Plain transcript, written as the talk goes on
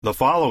The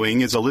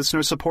following is a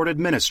listener-supported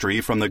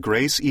ministry from the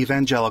Grace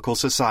Evangelical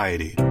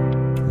Society.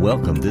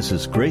 Welcome. This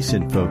is Grace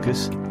in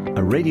Focus,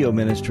 a radio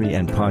ministry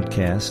and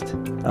podcast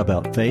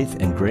about faith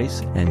and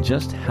grace and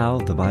just how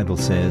the Bible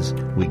says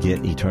we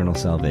get eternal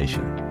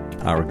salvation.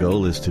 Our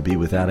goal is to be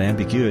without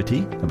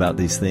ambiguity about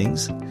these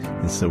things,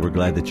 and so we're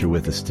glad that you're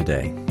with us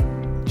today.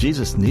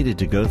 Jesus needed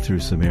to go through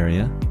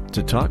Samaria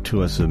to talk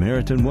to a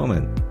Samaritan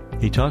woman.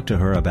 He talked to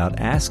her about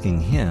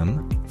asking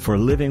him for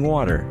living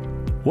water.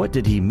 What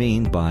did he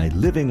mean by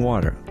living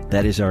water?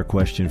 That is our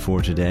question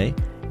for today,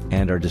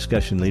 and our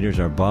discussion leaders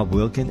are Bob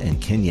Wilkin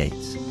and Ken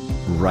Yates.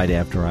 Right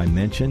after I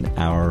mention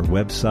our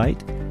website,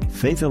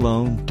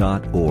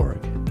 faithalone.org.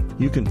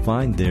 You can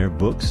find there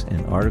books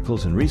and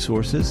articles and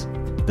resources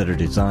that are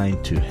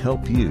designed to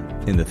help you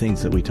in the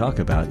things that we talk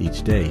about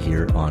each day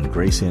here on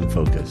Grace in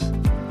Focus.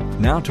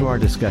 Now to our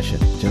discussion.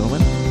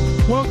 Gentlemen?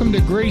 Welcome to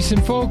Grace in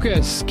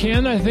Focus.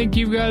 Ken, I think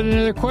you've got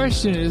another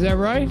question. Is that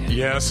right?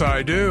 Yes,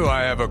 I do.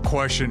 I have a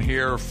question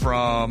here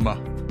from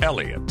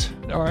Elliot.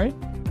 All right.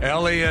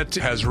 Elliot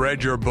has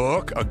read your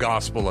book, A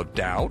Gospel of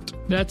Doubt.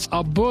 That's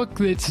a book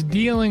that's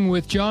dealing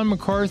with John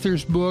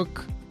MacArthur's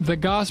book, The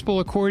Gospel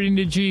According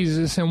to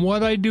Jesus. And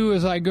what I do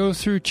is I go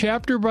through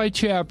chapter by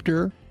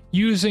chapter,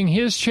 using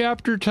his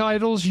chapter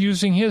titles,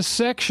 using his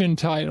section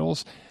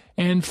titles,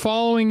 and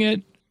following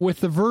it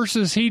with the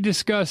verses he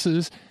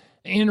discusses,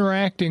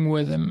 interacting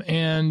with him.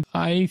 And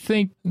I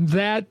think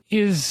that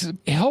is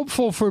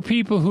helpful for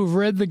people who've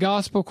read the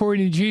Gospel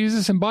According to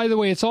Jesus. And by the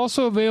way, it's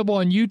also available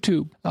on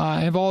YouTube.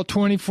 I have all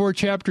 24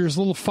 chapters,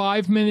 little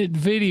 5-minute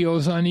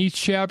videos on each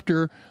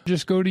chapter.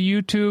 Just go to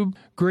YouTube,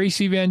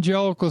 Grace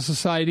Evangelical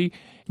Society.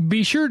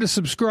 Be sure to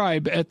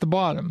subscribe at the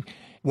bottom.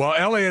 Well,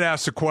 Elliot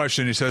asked a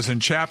question. He says,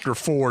 in chapter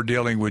 4,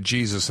 dealing with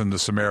Jesus and the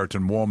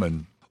Samaritan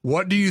woman,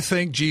 what do you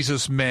think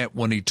Jesus meant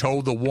when he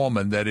told the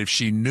woman that if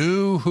she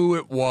knew who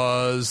it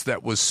was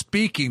that was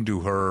speaking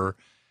to her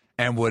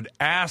and would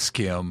ask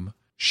him,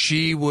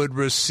 she would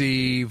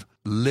receive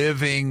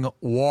living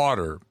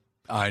water?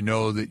 I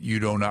know that you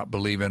do not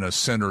believe in a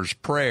sinner's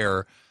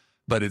prayer,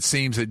 but it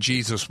seems that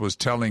Jesus was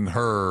telling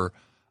her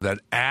that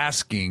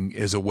asking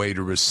is a way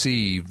to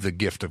receive the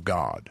gift of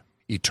God,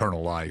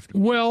 eternal life.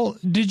 Well,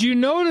 did you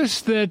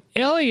notice that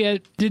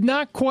Elliot did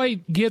not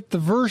quite get the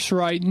verse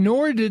right,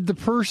 nor did the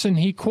person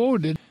he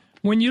quoted?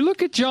 When you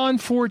look at John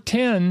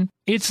 4:10,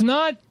 it's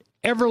not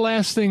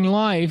everlasting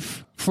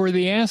life for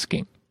the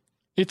asking.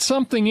 It's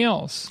something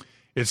else.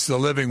 It's the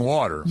living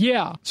water.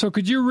 Yeah. So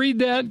could you read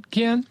that,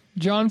 Ken?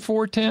 John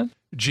 4:10?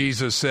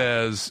 Jesus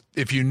says,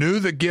 if you knew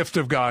the gift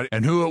of God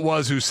and who it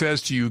was who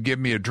says to you, give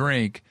me a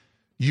drink,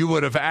 you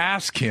would have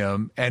asked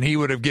him, and he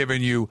would have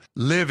given you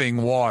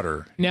living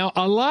water. Now,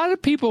 a lot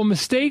of people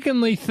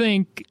mistakenly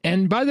think,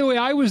 and by the way,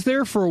 I was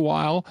there for a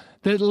while,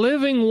 that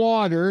living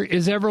water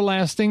is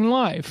everlasting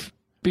life.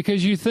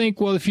 Because you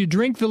think, well, if you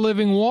drink the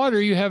living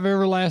water, you have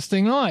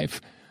everlasting life.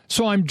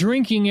 So I'm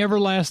drinking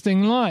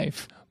everlasting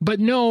life. But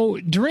no,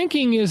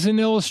 drinking is an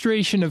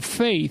illustration of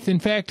faith. In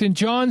fact, in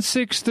John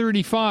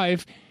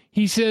 6:35,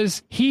 he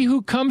says, he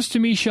who comes to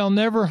me shall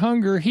never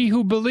hunger, he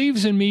who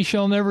believes in me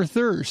shall never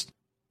thirst.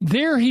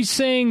 There he's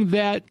saying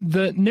that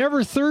the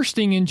never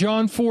thirsting in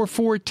John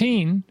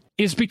 4:14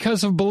 is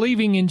because of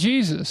believing in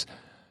Jesus.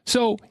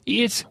 So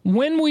it's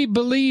when we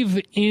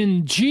believe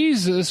in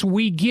Jesus,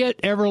 we get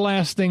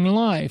everlasting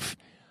life.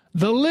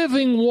 The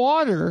living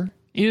water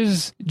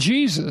is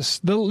Jesus.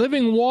 The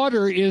living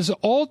water is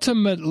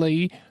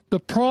ultimately the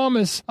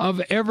promise of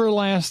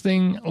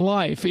everlasting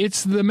life.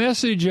 It's the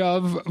message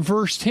of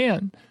verse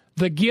 10,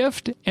 the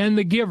gift and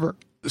the giver.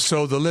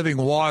 So the living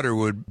water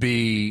would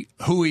be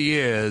who he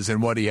is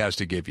and what he has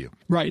to give you.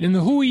 Right. And the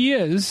who he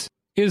is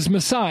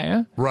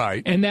Messiah.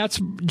 Right. And that's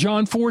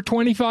John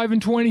 4:25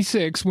 and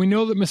 26. We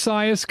know that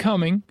Messiah is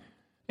coming.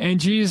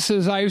 And Jesus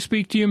says, I who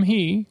speak to him,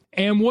 he.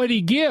 And what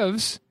he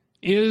gives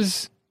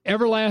is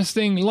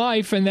everlasting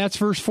life. And that's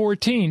verse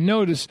 14.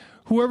 Notice,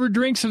 whoever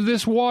drinks of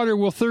this water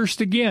will thirst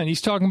again.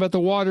 He's talking about the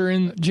water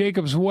in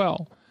Jacob's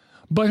well.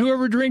 But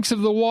whoever drinks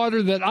of the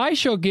water that I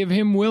shall give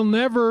him will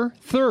never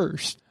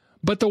thirst.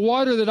 But the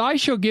water that I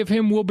shall give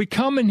him will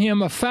become in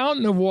him a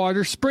fountain of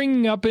water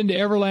springing up into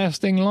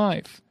everlasting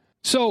life.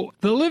 So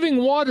the living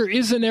water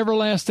isn't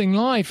everlasting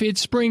life. It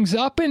springs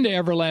up into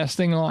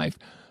everlasting life.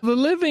 The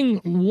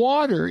living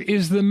water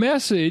is the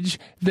message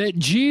that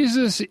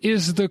Jesus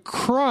is the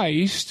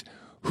Christ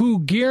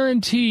who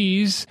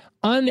guarantees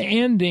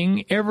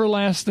unending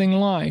everlasting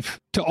life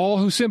to all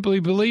who simply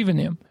believe in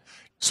him.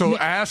 So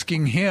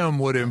asking him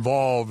would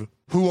involve,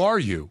 who are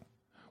you?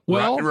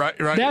 Well, right.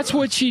 That's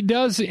what she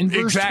does in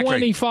verse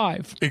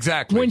 25.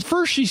 Exactly. When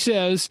first she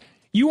says,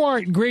 you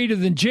aren't greater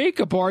than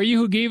Jacob, are you,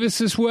 who gave us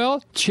this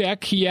well?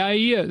 Check, yeah,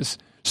 he is.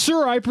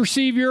 Sir, I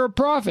perceive you're a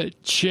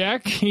prophet.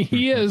 Check,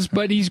 he is,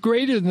 but he's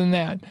greater than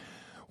that.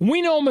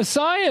 We know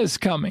Messiah is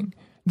coming.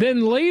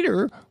 Then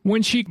later,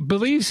 when she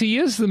believes he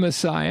is the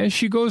Messiah,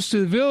 she goes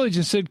to the village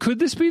and said, could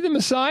this be the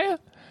Messiah?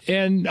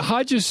 And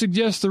Hodges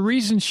suggests the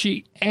reason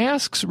she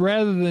asks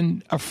rather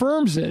than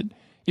affirms it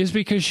is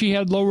because she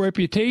had low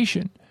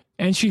reputation.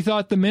 and she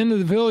thought the men of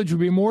the village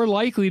would be more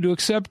likely to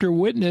accept her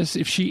witness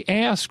if she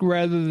asked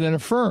rather than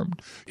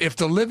affirmed. If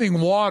the living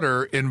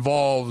water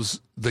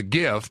involves the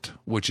gift,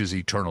 which is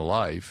eternal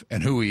life,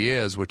 and who he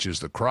is, which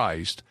is the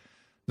Christ,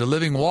 the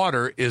living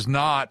water is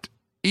not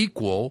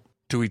equal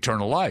to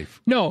eternal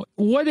life. No,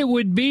 what it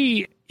would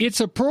be, it's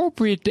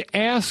appropriate to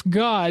ask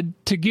God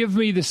to give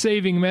me the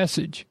saving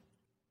message.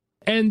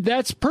 And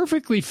that's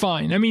perfectly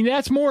fine. I mean,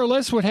 that's more or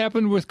less what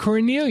happened with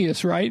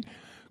Cornelius, right?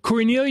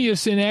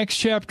 Cornelius in Acts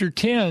chapter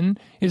 10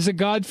 is a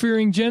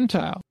God-fearing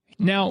Gentile.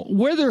 Now,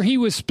 whether he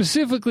was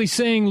specifically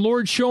saying,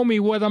 Lord, show me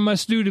what I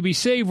must do to be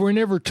saved, we're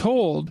never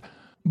told.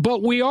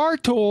 But we are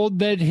told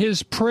that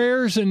his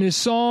prayers and his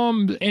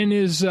psalms and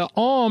his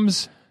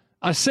alms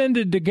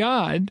ascended to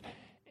God.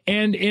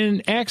 And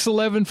in Acts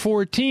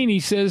 11:14, he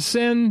says,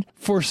 send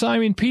for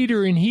Simon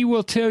Peter, and he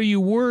will tell you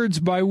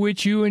words by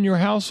which you and your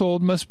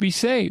household must be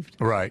saved.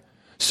 Right.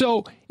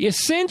 So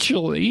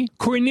essentially,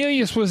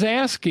 Cornelius was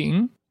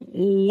asking,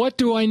 what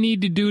do I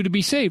need to do to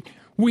be saved?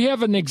 We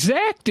have an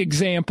exact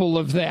example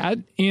of that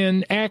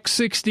in Acts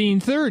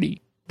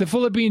 16:30. The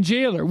Philippian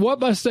jailer, what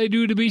must I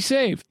do to be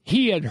saved?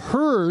 He had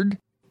heard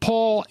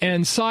Paul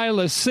and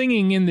Silas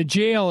singing in the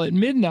jail at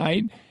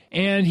midnight,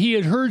 and he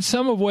had heard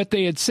some of what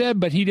they had said,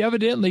 but he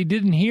evidently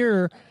didn't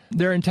hear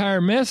their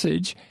entire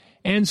message.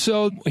 And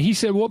so he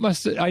said, what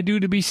must I do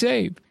to be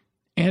saved?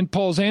 And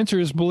Paul's answer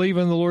is, believe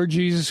in the Lord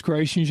Jesus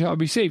Christ and you shall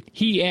be saved.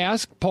 He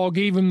asked, Paul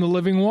gave him the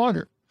living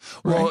water.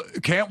 Right? Well,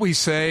 can't we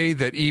say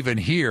that even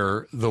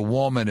here, the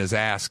woman is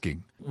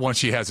asking, once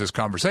she has this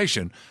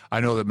conversation,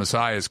 I know that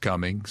Messiah is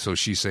coming, so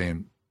she's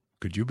saying,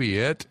 could you be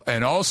it?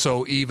 And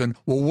also even,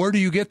 well, where do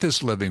you get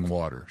this living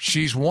water?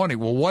 She's wanting,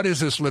 well, what is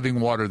this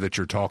living water that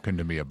you're talking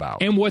to me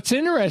about? And what's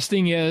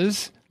interesting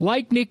is,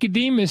 like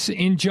Nicodemus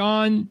in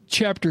John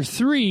chapter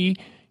 3,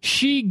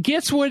 she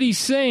gets what he's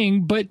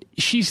saying, but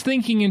she's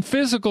thinking in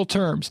physical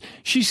terms.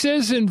 She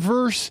says in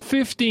verse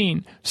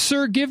 15,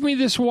 Sir, give me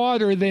this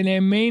water that I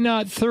may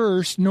not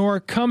thirst, nor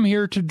come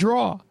here to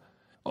draw.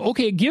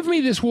 Okay, give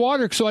me this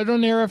water so I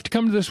don't ever have to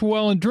come to this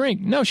well and drink.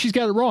 No, she's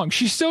got it wrong.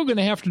 She's still going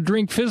to have to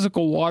drink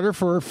physical water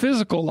for her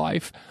physical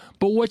life.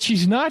 But what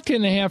she's not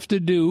going to have to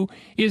do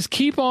is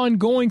keep on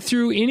going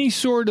through any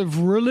sort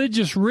of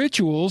religious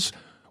rituals,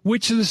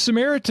 which the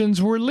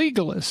Samaritans were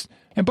legalists.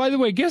 And by the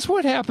way, guess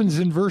what happens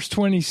in verse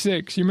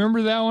 26? You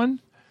remember that one?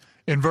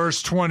 In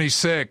verse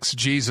 26,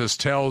 Jesus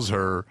tells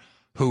her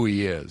who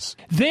he is.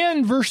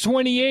 Then, verse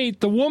 28,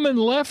 the woman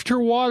left her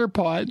water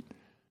pot,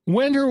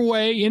 went her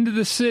way into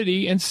the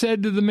city, and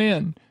said to the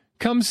men,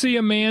 come see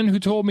a man who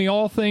told me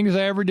all things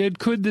I ever did.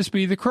 Could this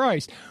be the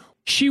Christ?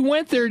 She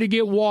went there to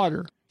get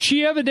water.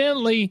 She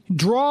evidently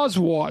draws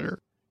water.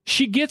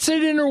 She gets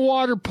it in her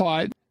water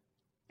pot,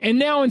 and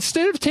now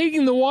instead of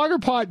taking the water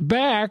pot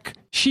back,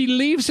 she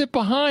leaves it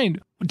behind.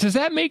 Does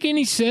that make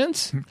any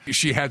sense?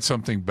 She had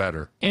something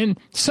better. And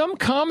some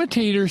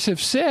commentators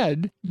have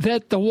said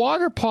that the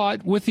water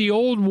pot with the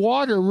old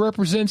water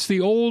represents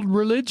the old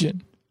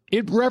religion.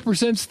 It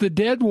represents the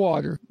dead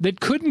water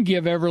that couldn't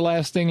give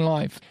everlasting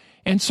life.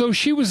 And so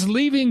she was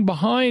leaving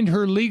behind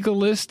her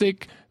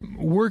legalistic,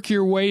 work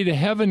your way to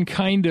heaven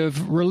kind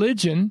of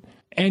religion,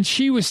 and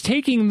she was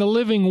taking the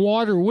living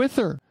water with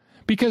her.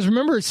 Because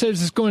remember, it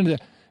says it's going to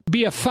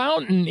be a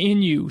fountain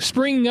in you,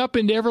 springing up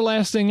into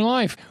everlasting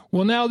life.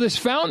 Well, now this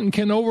fountain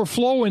can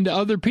overflow into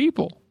other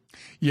people.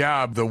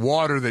 Yeah, the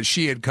water that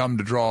she had come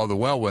to draw the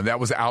well with, that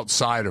was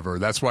outside of her.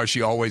 That's why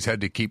she always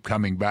had to keep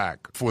coming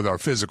back with our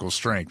physical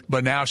strength.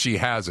 But now she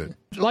has it.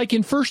 Like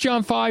in 1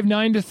 John 5,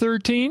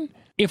 9-13,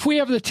 if we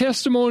have the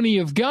testimony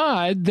of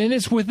God, then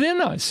it's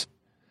within us.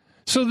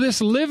 So this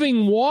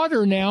living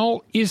water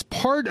now is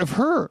part of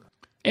her.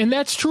 And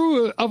that's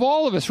true of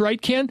all of us, right,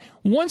 Ken?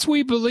 Once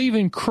we believe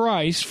in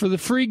Christ for the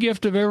free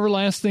gift of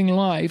everlasting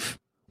life,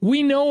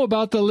 we know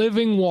about the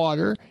living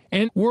water,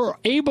 and we're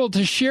able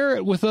to share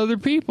it with other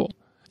people.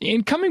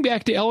 And coming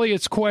back to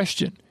Elliot's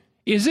question,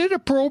 is it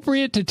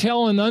appropriate to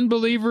tell an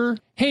unbeliever,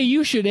 hey,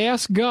 you should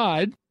ask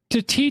God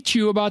to teach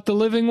you about the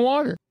living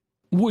water?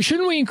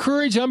 Shouldn't we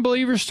encourage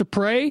unbelievers to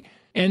pray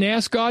and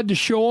ask God to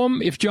show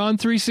them if John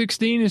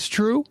 3:16 is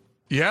true?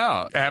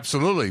 Yeah,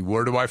 absolutely.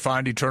 Where do I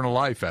find eternal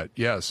life at?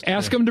 Yes.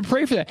 Ask them to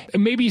pray for that.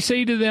 And maybe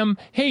say to them,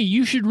 hey,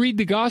 you should read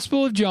the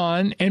Gospel of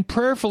John and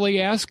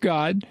prayerfully ask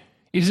God,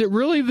 is it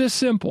really this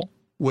simple?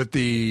 With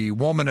the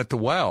woman at the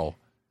well,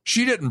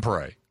 she didn't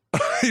pray.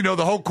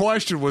 The whole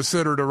question was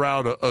centered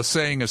around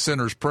saying a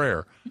sinner's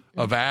prayer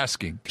of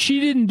asking.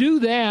 She didn't do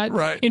that.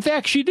 Right. In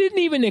fact, she didn't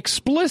even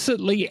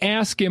explicitly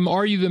ask him,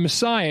 are you the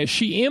Messiah?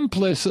 She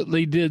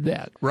implicitly did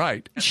that.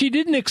 Right. She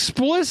didn't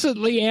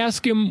explicitly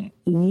ask him,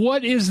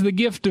 what is the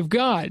gift of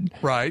God?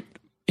 Right.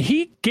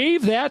 He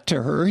gave that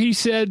to her. He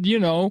said,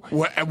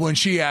 When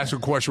she asked a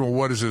question, well,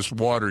 what is this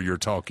water you're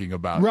talking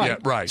about? Right. Yeah,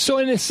 right. So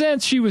in a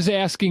sense, she was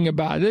asking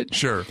about it.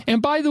 Sure.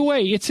 And by the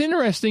way, it's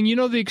interesting,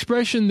 the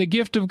expression, the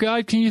gift of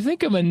God. Can you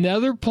think of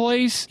another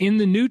place in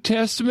the New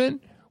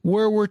Testament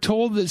where we're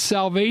told that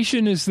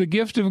salvation is the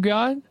gift of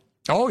God?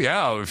 Oh,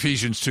 yeah.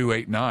 Ephesians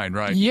 2:8-9,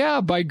 right.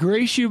 Yeah, by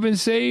grace you've been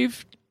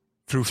saved.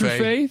 Through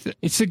faith?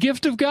 It's a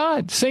gift of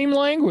God. Same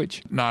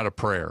language. Not a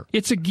prayer.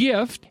 It's a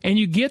gift, and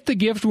you get the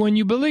gift when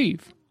you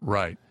believe.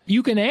 Right.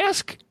 You can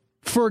ask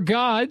for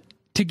God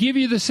to give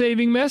you the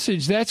saving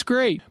message. That's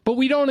great. But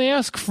we don't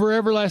ask for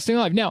everlasting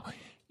life. Now,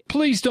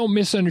 please don't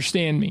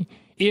misunderstand me.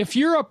 If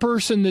you're a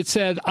person that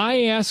said,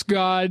 I asked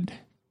God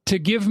to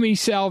give me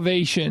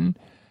salvation,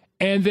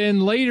 and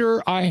then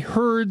later I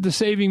heard the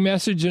saving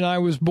message and I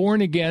was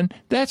born again,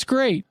 that's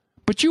great.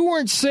 But you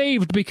weren't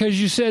saved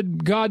because you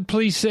said, God,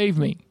 please save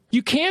me.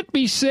 You can't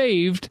be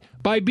saved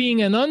by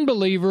being an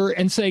unbeliever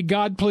and say,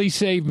 God, please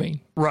save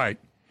me. Right.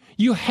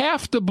 You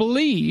have to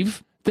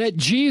believe that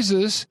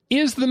Jesus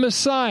is the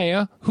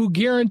Messiah who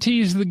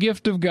guarantees the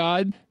gift of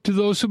God to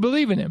those who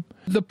believe in him.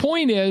 The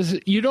point is,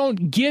 you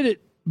don't get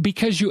it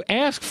because you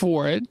ask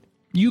for it.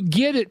 You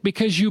get it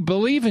because you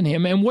believe in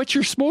him. And what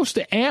you're supposed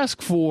to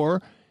ask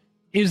for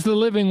is the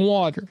living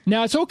water.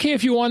 Now, it's okay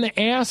if you want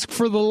to ask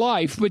for the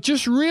life, but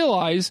just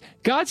realize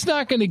God's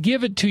not going to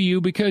give it to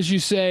you because you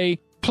say,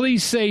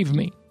 please save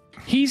me.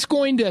 He's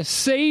going to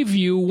save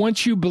you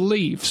once you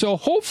believe. So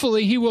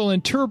hopefully he will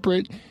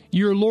interpret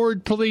your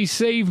Lord, please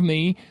save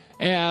me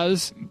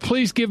as,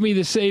 please give me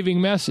the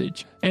saving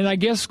message. And I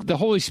guess the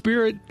Holy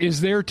Spirit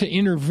is there to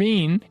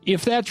intervene.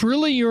 If that's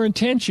really your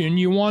intention,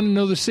 you want to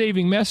know the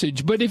saving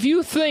message. But if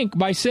you think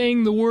by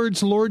saying the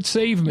words, Lord,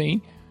 save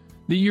me,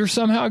 that you're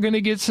somehow going to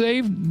get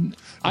saved,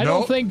 I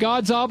don't think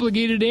God's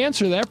obligated to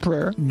answer that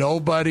prayer.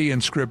 Nobody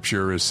in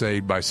Scripture is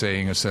saved by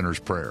saying a sinner's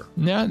prayer.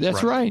 Yeah,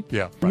 that's right.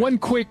 Yeah, right. One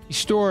quick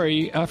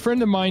story. A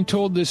friend of mine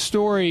told this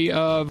story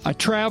of a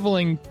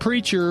traveling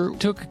preacher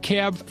took a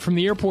cab from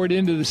the airport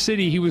into the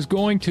city he was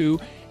going to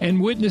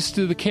and witnessed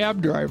to the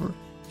cab driver.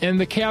 And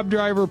the cab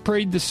driver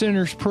prayed the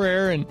sinner's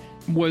prayer and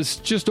was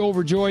just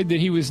overjoyed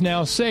that he was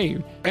now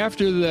saved.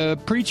 After the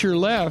preacher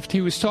left, he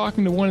was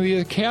talking to one of the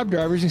other cab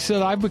drivers. He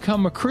said, I've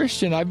become a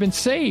Christian. I've been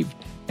saved.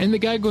 And the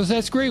guy goes,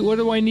 that's great. What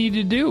do I need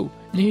to do?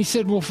 And he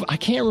said, well, I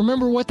can't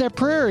remember what that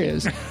prayer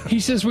is. He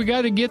says, we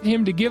got to get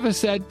him to give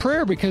us that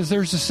prayer because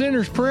there's a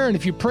sinner's prayer. And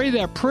if you pray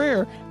that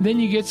prayer, then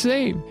you get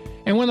saved.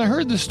 And when I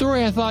heard the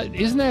story, I thought,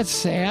 isn't that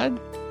sad?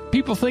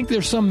 People think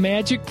there's some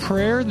magic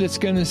prayer that's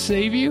going to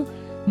save you.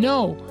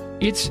 No,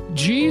 it's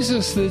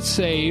Jesus that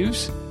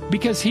saves,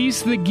 because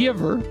he's the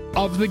giver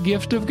of the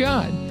gift of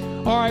God.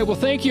 All right, well,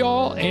 thank you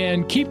all,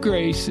 and keep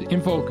Grace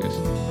in Focus.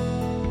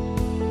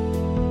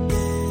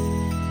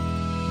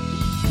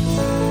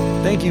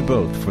 Thank you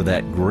both for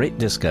that great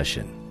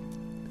discussion.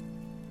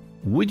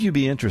 Would you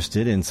be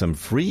interested in some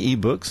free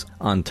ebooks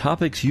on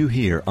topics you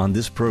hear on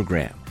this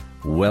program?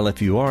 Well,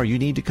 if you are, you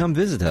need to come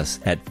visit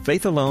us at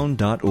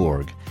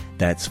faithalone.org.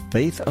 That's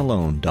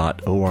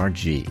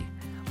faithalone.org.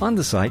 On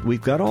the site,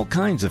 we've got all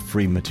kinds of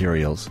free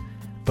materials.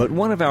 But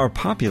one of our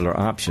popular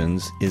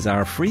options is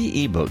our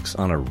free ebooks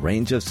on a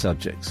range of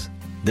subjects.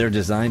 They're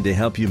designed to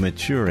help you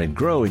mature and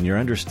grow in your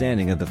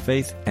understanding of the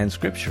faith and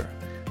Scripture.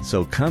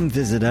 So come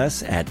visit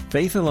us at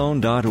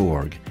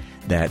faithalone.org.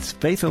 That's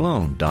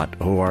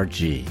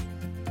faithalone.org.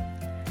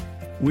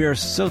 We are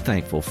so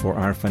thankful for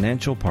our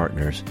financial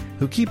partners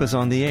who keep us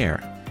on the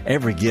air.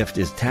 Every gift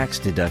is tax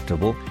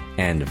deductible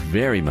and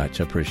very much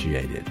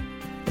appreciated.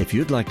 If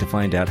you'd like to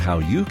find out how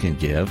you can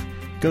give,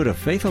 go to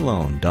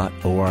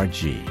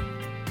faithalone.org.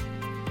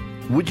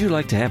 Would you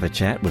like to have a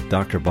chat with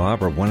Dr.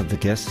 Bob or one of the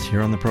guests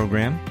here on the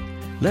program?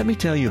 Let me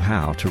tell you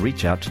how to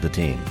reach out to the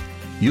team.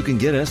 You can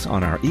get us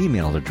on our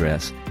email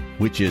address,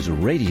 which is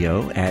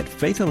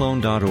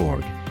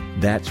radio@faithalone.org.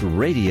 That's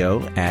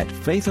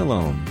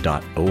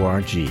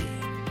radio@faithalone.org.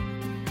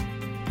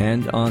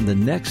 And on the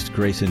next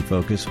Grace in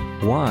Focus,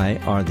 why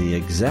are the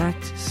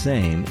exact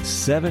same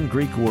 7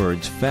 Greek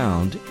words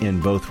found in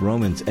both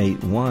Romans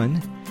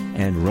 8:1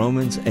 and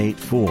Romans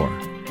 8:4?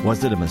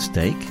 Was it a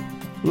mistake?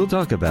 We'll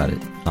talk about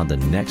it on the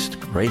next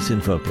Grace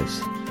in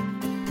Focus.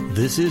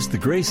 This is the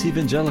Grace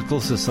Evangelical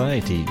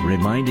Society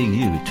reminding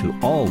you to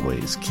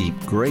always keep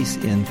Grace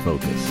in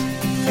focus.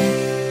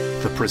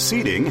 The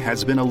proceeding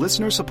has been a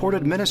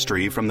listener-supported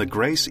ministry from the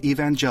Grace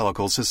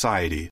Evangelical Society.